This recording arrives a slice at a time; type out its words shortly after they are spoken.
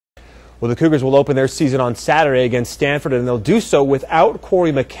Well, the Cougars will open their season on Saturday against Stanford, and they'll do so without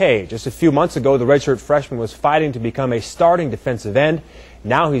Cory Mackay. Just a few months ago, the redshirt freshman was fighting to become a starting defensive end.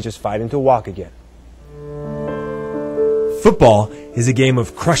 Now he's just fighting to walk again. Football is a game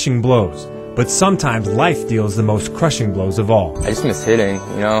of crushing blows, but sometimes life deals the most crushing blows of all. I just miss hitting,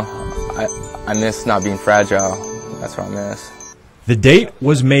 you know. I miss not being fragile. That's what I miss. The date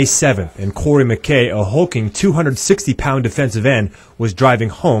was May 7th, and Cory Mackay, a hulking 260-pound defensive end, was driving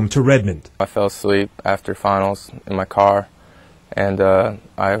home to Redmond. I fell asleep after finals in my car, and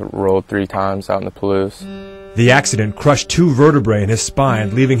I rolled 3 times out in the Palouse. The accident crushed 2 vertebrae in his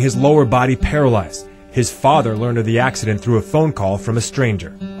spine, leaving his lower body paralyzed. His father learned of the accident through a phone call from a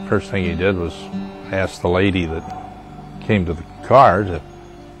stranger. First thing he did was ask the lady that came to the car to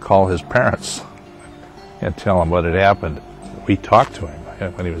call his parents and tell him what had happened. We talked to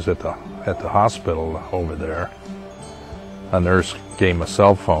him when he was at the hospital over there. A nurse gave him a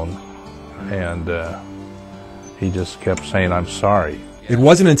cell phone, and he just kept saying, "I'm sorry." It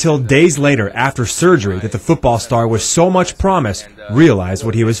wasn't until days later, after surgery, that the football star, with so much promise, realized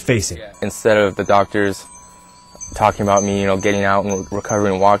what he was facing. Instead of the doctors talking about me, you know, getting out and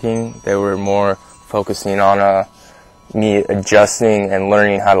recovering and walking, they were more focusing on me adjusting and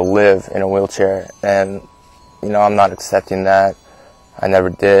learning how to live in a wheelchair. And you know, I'm not accepting that. I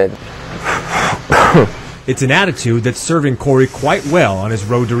never did. It's an attitude that's serving Cory quite well on his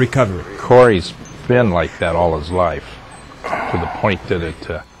road to recovery. Cory's been like that all his life, to the point that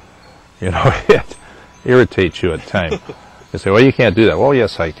it irritates you at times. You say, "Well, you can't do that." "Well,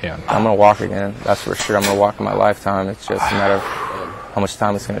 yes, I can." I'm going to walk again. That's for sure. I'm going to walk in my lifetime. It's just a matter of how much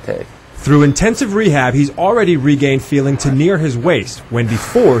time it's going to take. Through intensive rehab, he's already regained feeling to near his waist, when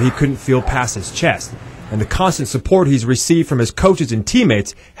before he couldn't feel past his chest. And the constant support he's received from his coaches and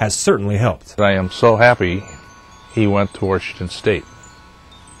teammates has certainly helped. I am so happy he went to Washington State.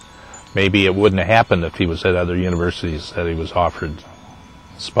 Maybe it wouldn't have happened if he was at other universities that he was offered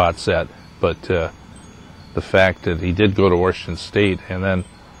spots at, but the fact that he did go to Washington State, and then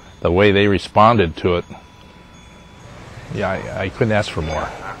the way they responded to it, I couldn't ask for more.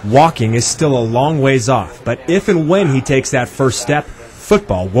 Walking is still a long ways off, but if and when he takes that first step,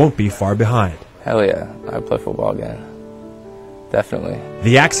 football won't be far behind. Hell yeah, I'd play football again. Definitely.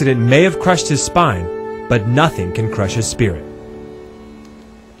 The accident may have crushed his spine, but nothing can crush his spirit.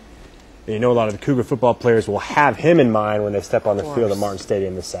 You know, a lot of the Cougar football players will have him in mind when they step on the field at Martin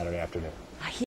Stadium this Saturday afternoon.